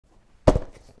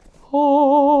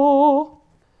Oh,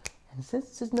 and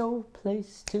since there's no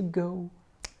place to go,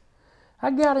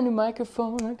 I got a new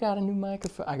microphone, I got a new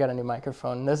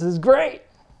microphone. This is great.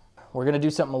 We're gonna do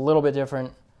something a little bit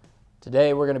different.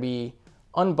 Today we're gonna be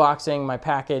unboxing my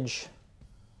package.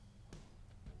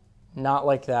 Not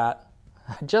like that.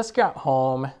 I just got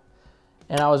home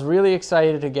and I was really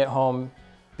excited to get home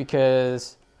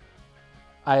because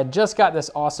I had just got this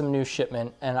awesome new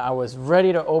shipment and I was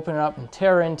ready to open it up and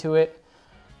tear into it.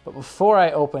 But before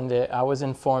I opened it, I was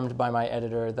informed by my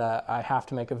editor that I have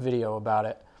to make a video about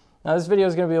it. Now this video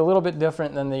is going to be a little bit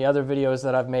different than the other videos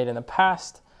that I've made in the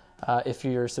past. If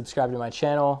you're subscribed to my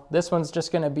channel, this one's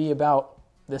just going to be about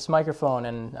this microphone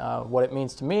and what it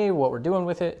means to me, what we're doing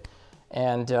with it,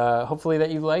 and hopefully that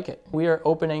you like it. We are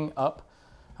opening up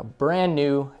a brand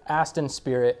new Aston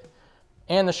Spirit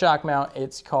and the shock mount.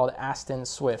 It's called Aston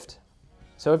Swift.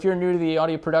 So if you're new to the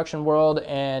audio production world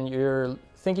and you're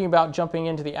thinking about jumping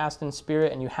into the Aston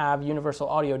Spirit and you have universal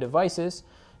audio devices,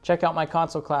 check out my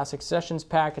Console Classic Sessions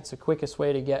pack. It's the quickest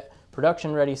way to get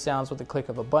production ready sounds with the click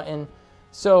of a button.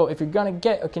 So if you're gonna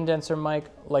get a condenser mic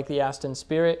like the Aston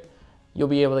Spirit, you'll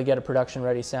be able to get a production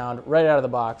ready sound right out of the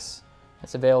box.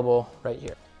 It's available right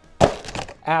here.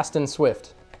 Aston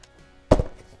Swift.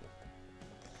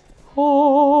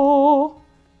 Oh,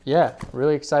 yeah,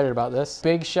 really excited about this.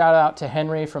 Big shout out to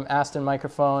Henry from Aston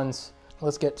Microphones.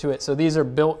 Let's get to it. So these are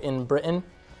built in Britain.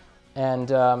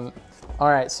 And all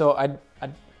right, so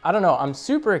I don't know, I'm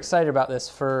super excited about this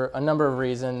for a number of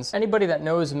reasons. Anybody that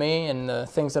knows me and the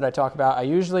things that I talk about, I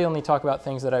usually only talk about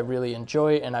things that I really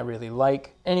enjoy and I really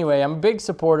like. Anyway, I'm a big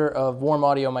supporter of warm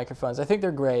audio microphones. I think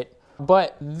they're great.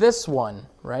 But this one,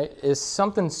 right, is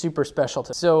something super special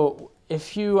to. So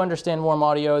if you understand warm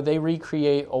audio, they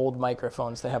recreate old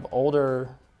microphones. They have older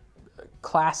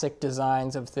classic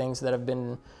designs of things that have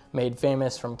been made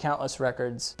famous from countless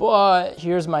records. But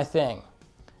here's my thing.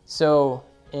 So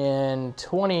in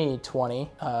 2020,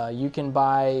 you can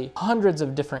buy hundreds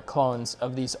of different clones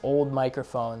of these old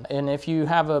microphones. And if you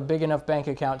have a big enough bank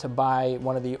account to buy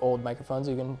one of the old microphones,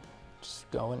 you can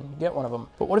just go and get one of them.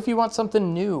 But what if you want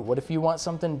something new? What if you want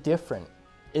something different?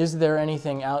 Is there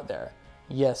anything out there?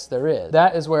 Yes, there is.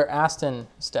 That is where Aston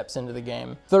steps into the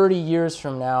game. 30 years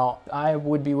from now, I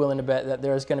would be willing to bet that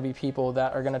there's gonna be people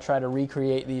that are gonna try to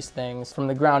recreate these things from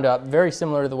the ground up, very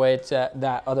similar to the way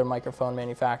that other microphone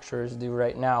manufacturers do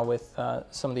right now with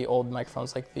some of the old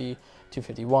microphones like the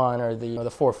 251 or the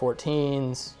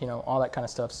 414s, you know, all that kind of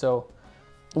stuff. So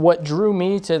what drew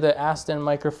me to the Aston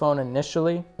microphone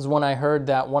initially was when I heard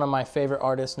that one of my favorite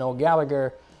artists, Noel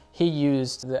Gallagher, he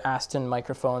used the Aston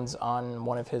microphones on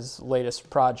one of his latest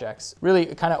projects. Really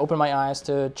kind of opened my eyes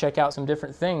to check out some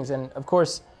different things. And of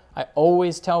course, I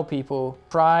always tell people,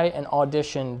 try and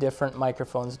audition different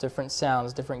microphones, different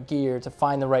sounds, different gear to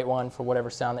find the right one for whatever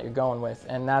sound that you're going with.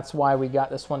 And that's why we got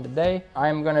this one today.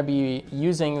 I'm gonna be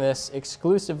using this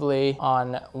exclusively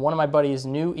on one of my buddy's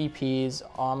new EPs.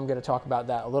 I'm gonna talk about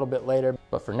that a little bit later.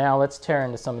 But for now, let's tear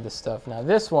into some of this stuff. Now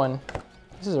this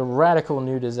is a radical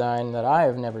new design that I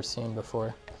have never seen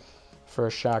before for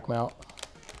a shock mount.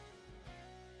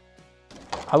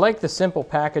 I like the simple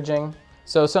packaging.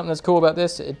 So something that's cool about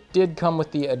this, it did come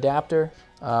with the adapter.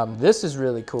 This is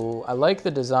really cool. I like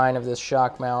the design of this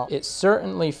shock mount. It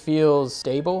certainly feels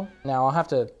stable. Now I'll have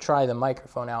to try the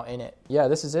microphone out in it. Yeah,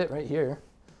 this is it right here.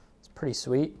 It's pretty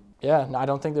sweet. Yeah, I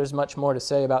don't think there's much more to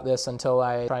say about this until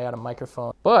I try out a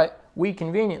microphone. But we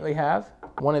conveniently have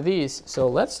one of these. So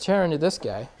let's tear into this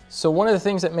guy. So one of the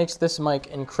things that makes this mic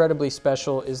incredibly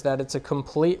special is that it's a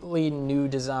completely new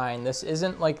design. This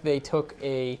isn't like they took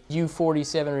a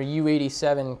U47 or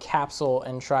U87 capsule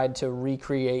and tried to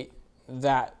recreate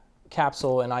that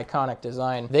capsule and iconic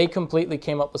design. They completely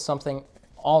came up with something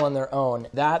all on their own.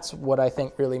 That's what I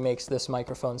think really makes this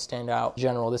microphone stand out. In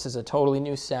general, this is a totally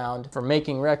new sound. For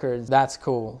making records, that's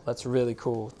cool. That's really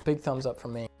cool. Big thumbs up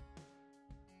from me.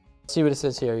 Let's see what it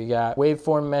says here. You got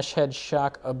waveform mesh head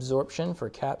shock absorption for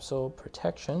capsule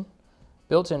protection.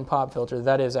 Built-in pop filter.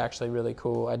 That is actually really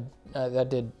cool. That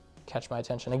did catch my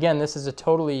attention. Again, this is a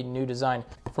totally new design.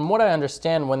 From what I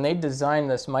understand, when they designed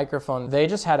this microphone, they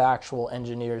just had actual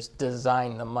engineers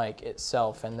design the mic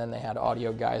itself, and then they had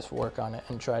audio guys work on it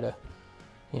and try to,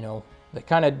 you know, they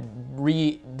kind of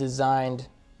redesigned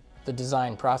the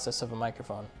design process of a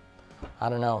microphone. I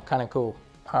don't know, kind of cool.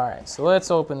 All right, so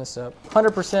let's open this up.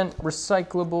 100%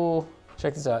 recyclable.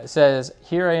 Check this out. It says,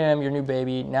 "Here I am, your new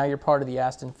baby. Now you're part of the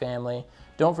Aston family.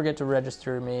 Don't forget to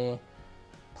register me,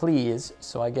 please,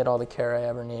 so I get all the care I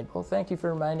ever need." Well, thank you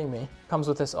for reminding me. Comes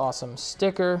with this awesome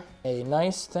sticker, a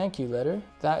nice thank you letter.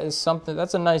 That is something,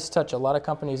 that's a nice touch. A lot of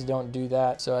companies don't do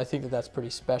that, so I think that that's pretty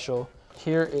special.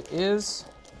 Here it is.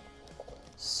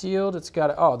 Sealed, it's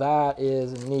got, oh, that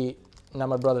is neat. Now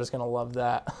my brother's gonna love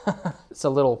that. It's a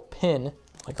little pin,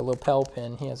 like a lapel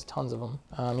pin. He has tons of them.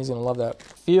 He's gonna love that.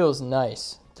 Feels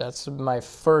nice. That's my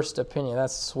first opinion.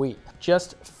 That's sweet.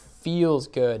 Just feels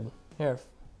good. Here.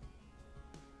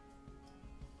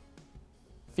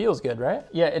 Feels good, right?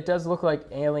 Yeah, it does look like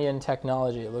alien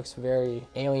technology. It looks very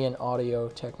alien audio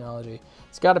technology.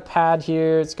 It's got a pad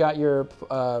here. It's got your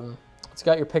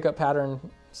pickup pattern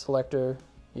selector.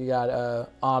 You got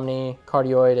omni,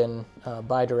 cardioid, and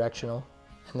bidirectional.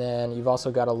 And then you've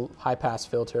also got a high pass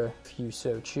filter if you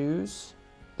so choose.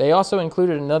 They also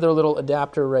included another little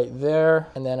adapter right there.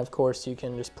 And then of course you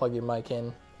can just plug your mic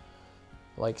in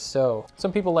like so.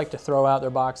 Some people like to throw out their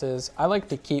boxes. I like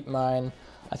to keep mine.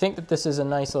 I think that this is a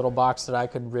nice little box that I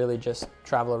could really just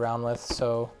travel around with.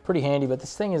 So pretty handy, but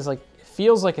this thing is like, it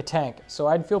feels like a tank. So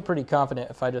I'd feel pretty confident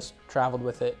if I just traveled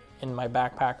with it in my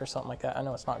backpack or something like that. I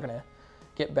know it's not gonna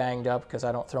get banged up because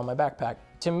I don't throw my backpack.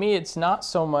 To me, it's not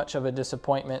so much of a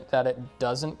disappointment that it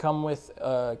doesn't come with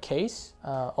a case,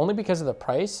 only because of the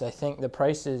price. I think the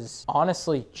price is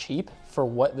honestly cheap for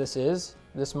what this is.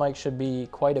 This mic should be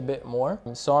quite a bit more.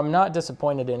 So I'm not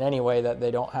disappointed in any way that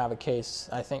they don't have a case.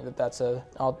 I think that that's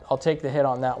I'll take the hit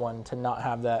on that one to not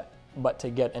have that, but to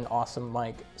get an awesome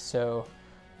mic. So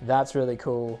that's really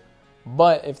cool.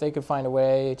 But if they could find a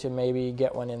way to maybe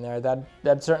get one in there,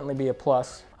 that'd certainly be a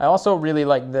plus. I also really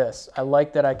like this. I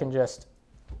like that I can just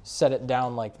set it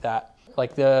down like that.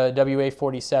 Like the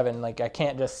WA-47, like I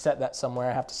can't just set that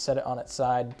somewhere, I have to set it on its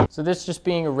side. So this just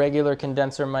being a regular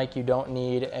condenser mic, you don't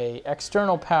need a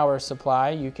external power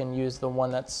supply. You can use the one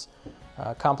that's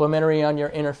complementary on your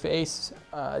interface.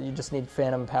 You just need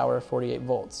phantom power, 48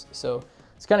 volts. So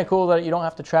it's kind of cool that you don't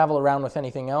have to travel around with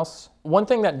anything else. One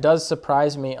thing that does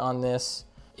surprise me on this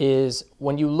is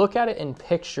when you look at it in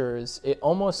pictures, it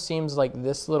almost seems like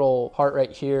this little part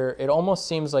right here, it almost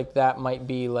seems like that might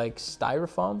be like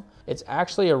styrofoam. It's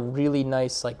actually a really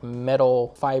nice like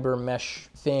metal fiber mesh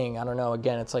thing. I don't know,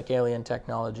 again, it's like alien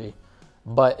technology,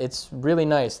 but it's really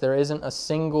nice. There isn't a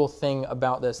single thing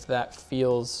about this that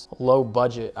feels low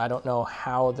budget. I don't know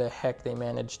how the heck they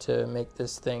managed to make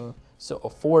this thing so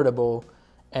affordable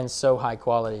and so high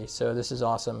quality. So this is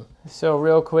awesome. So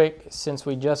real quick, since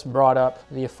we just brought up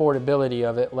the affordability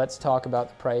of it, let's talk about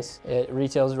the price. It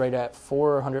retails right at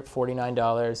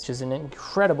 $449, which is an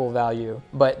incredible value.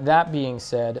 But that being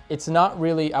said, it's not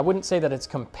really, I wouldn't say that it's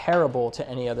comparable to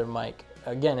any other mic.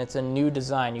 Again, it's a new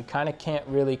design. You kind of can't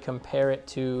really compare it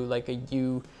to like a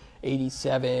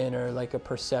U87 or like a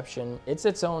Perception. It's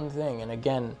its own thing. And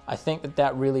again, I think that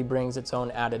that really brings its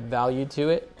own added value to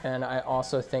it. And I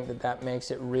also think that that makes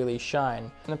it really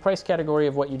shine. In the price category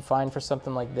of what you'd find for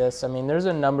something like this, I mean, there's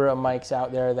a number of mics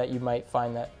out there that you might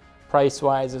find that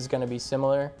price-wise is gonna be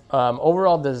similar.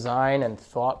 Overall design and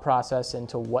thought process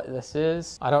into what this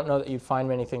is, I don't know that you'd find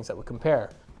many things that would compare.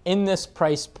 In this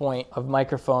price point of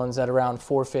microphones at around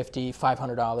 $450,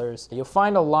 $500, you'll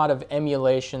find a lot of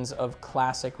emulations of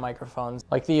classic microphones,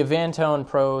 like the Avantone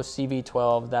Pro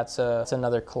CV12, that's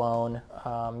another clone.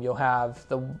 You'll have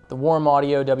the Warm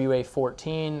Audio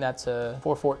WA14, that's a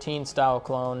 414 style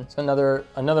clone. So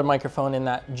another microphone in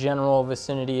that general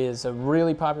vicinity is a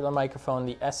really popular microphone,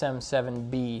 the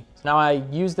SM7B. Now I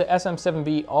use the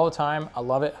SM7B all the time. I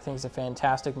love it. I think it's a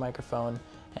fantastic microphone.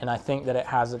 And I think that it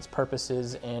has its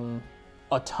purposes in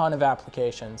a ton of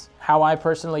applications. How I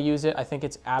personally use it, I think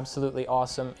it's absolutely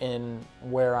awesome in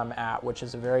where I'm at, which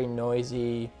is a very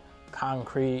noisy,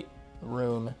 concrete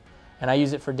room. And I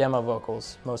use it for demo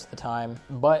vocals most of the time.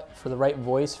 But for the right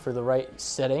voice, for the right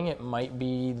setting, it might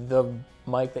be the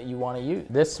mic that you want to use.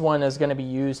 This one is going to be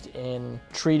used in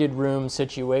treated room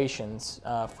situations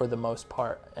for the most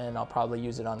part, and I'll probably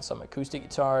use it on some acoustic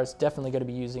guitars. Definitely going to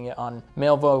be using it on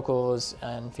male vocals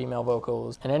and female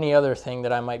vocals and any other thing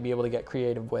that I might be able to get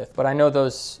creative with. But I know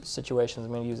those situations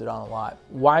I'm going to use it on a lot.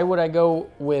 Why would I go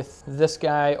with this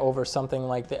guy over something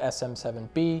like the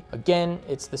SM7B? Again,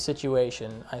 it's the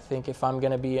situation. I think if I'm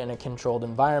going to be in a controlled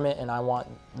environment and I want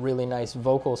really nice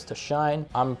vocals to shine,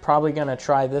 I'm probably going to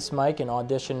try this mic and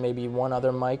audition maybe one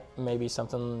other mic, maybe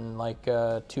something like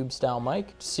a tube style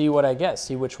mic, see what I get,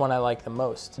 see which one I like the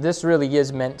most. This really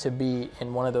is meant to be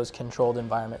in one of those controlled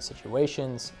environment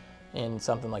situations, in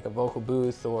something like a vocal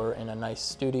booth or in a nice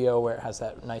studio where it has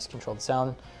that nice controlled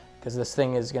sound, because this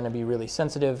thing is going to be really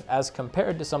sensitive as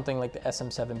compared to something like the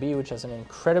SM7B, which has an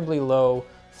incredibly low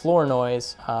floor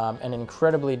noise and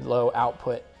incredibly low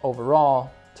output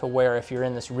overall, to where if you're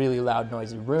in this really loud,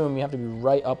 noisy room, you have to be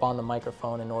right up on the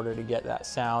microphone in order to get that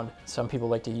sound. Some people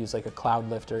like to use like a cloud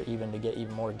lifter even to get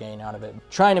even more gain out of it.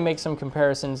 Trying to make some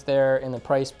comparisons there in the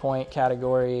price point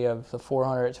category of the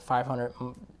 400 to 500.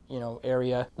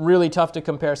 area. Really tough to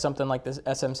compare something like this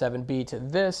SM7B to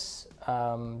this,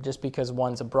 just because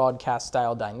one's a broadcast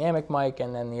style dynamic mic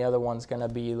and then the other one's gonna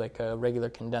be like a regular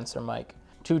condenser mic.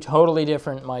 Two totally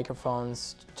different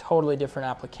microphones, totally different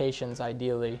applications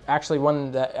ideally. Actually,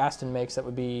 one that Aston makes that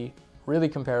would be really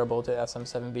comparable to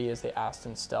SM7B is the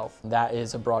Aston Stealth. That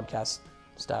is a broadcast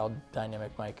style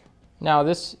dynamic mic. Now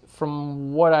this,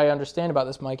 from what I understand about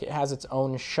this mic, it has its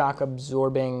own shock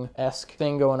absorbing-esque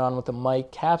thing going on with the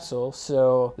mic capsule.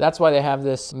 So that's why they have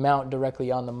this mount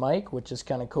directly on the mic, which is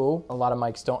kind of cool. A lot of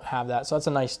mics don't have that, so that's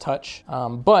a nice touch.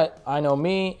 But I know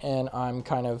me, and I'm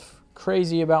kind of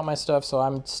crazy about my stuff, so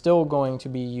I'm still going to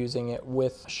be using it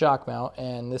with shock mount,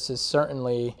 and this is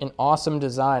certainly an awesome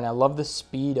design. I love the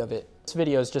speed of it. This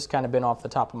video has just kind of been off the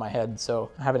top of my head,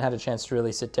 so I haven't had a chance to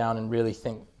really sit down and really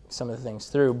think some of the things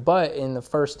through, but in the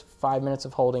first 5 minutes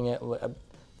of holding it, I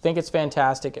think it's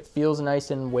fantastic. It feels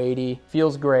nice and weighty,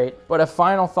 feels great. But a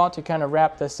final thought to kind of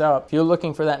wrap this up, if you're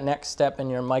looking for that next step in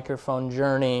your microphone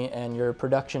journey and your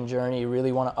production journey, you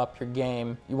really want to up your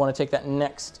game, you want to take that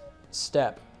next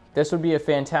step, this would be a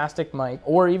fantastic mic.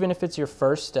 Or even if it's your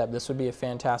first step, this would be a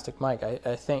fantastic mic.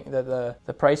 I think that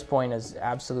the price point is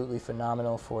absolutely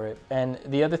phenomenal for it. And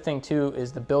the other thing too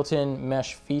is the built-in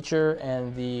mesh feature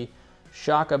and the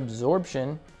shock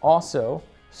absorption also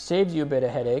saves you a bit of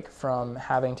headache from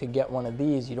having to get one of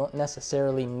these. You don't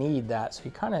necessarily need that, so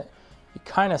you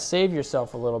kind of save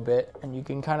yourself a little bit, and you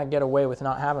can kind of get away with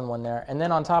not having one there. And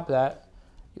then on top of that,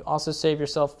 you also save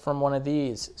yourself from one of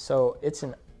these. So it's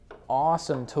an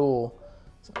awesome tool.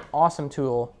 It's an awesome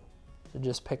tool to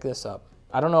just pick this up.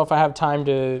 I don't know if I have time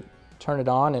to turn it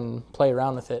on and play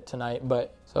around with it tonight,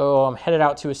 but so I'm headed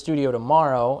out to a studio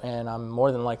tomorrow, and I'm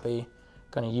more than likely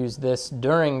going to use this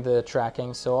during the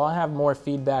tracking, so I'll have more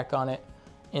feedback on it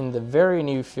in the very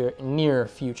near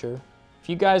future. If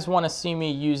you guys want to see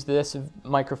me use this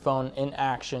microphone in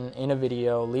action in a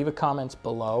video, leave a comment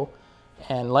below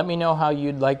and let me know how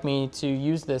you'd like me to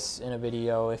use this in a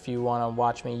video. If you want to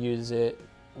watch me use it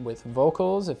with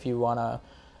vocals, if you want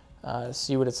to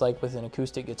see what it's like with an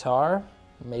acoustic guitar,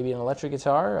 maybe an electric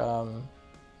guitar,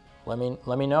 let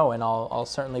me know, and I'll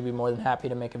certainly be more than happy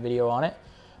to make a video on it.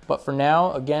 But for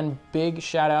now, again, big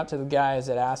shout out to the guys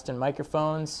at Aston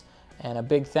Microphones, and a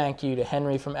big thank you to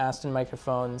Henry from Aston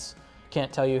Microphones.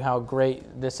 Can't tell you how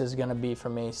great this is going to be for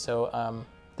me, so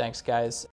thanks guys.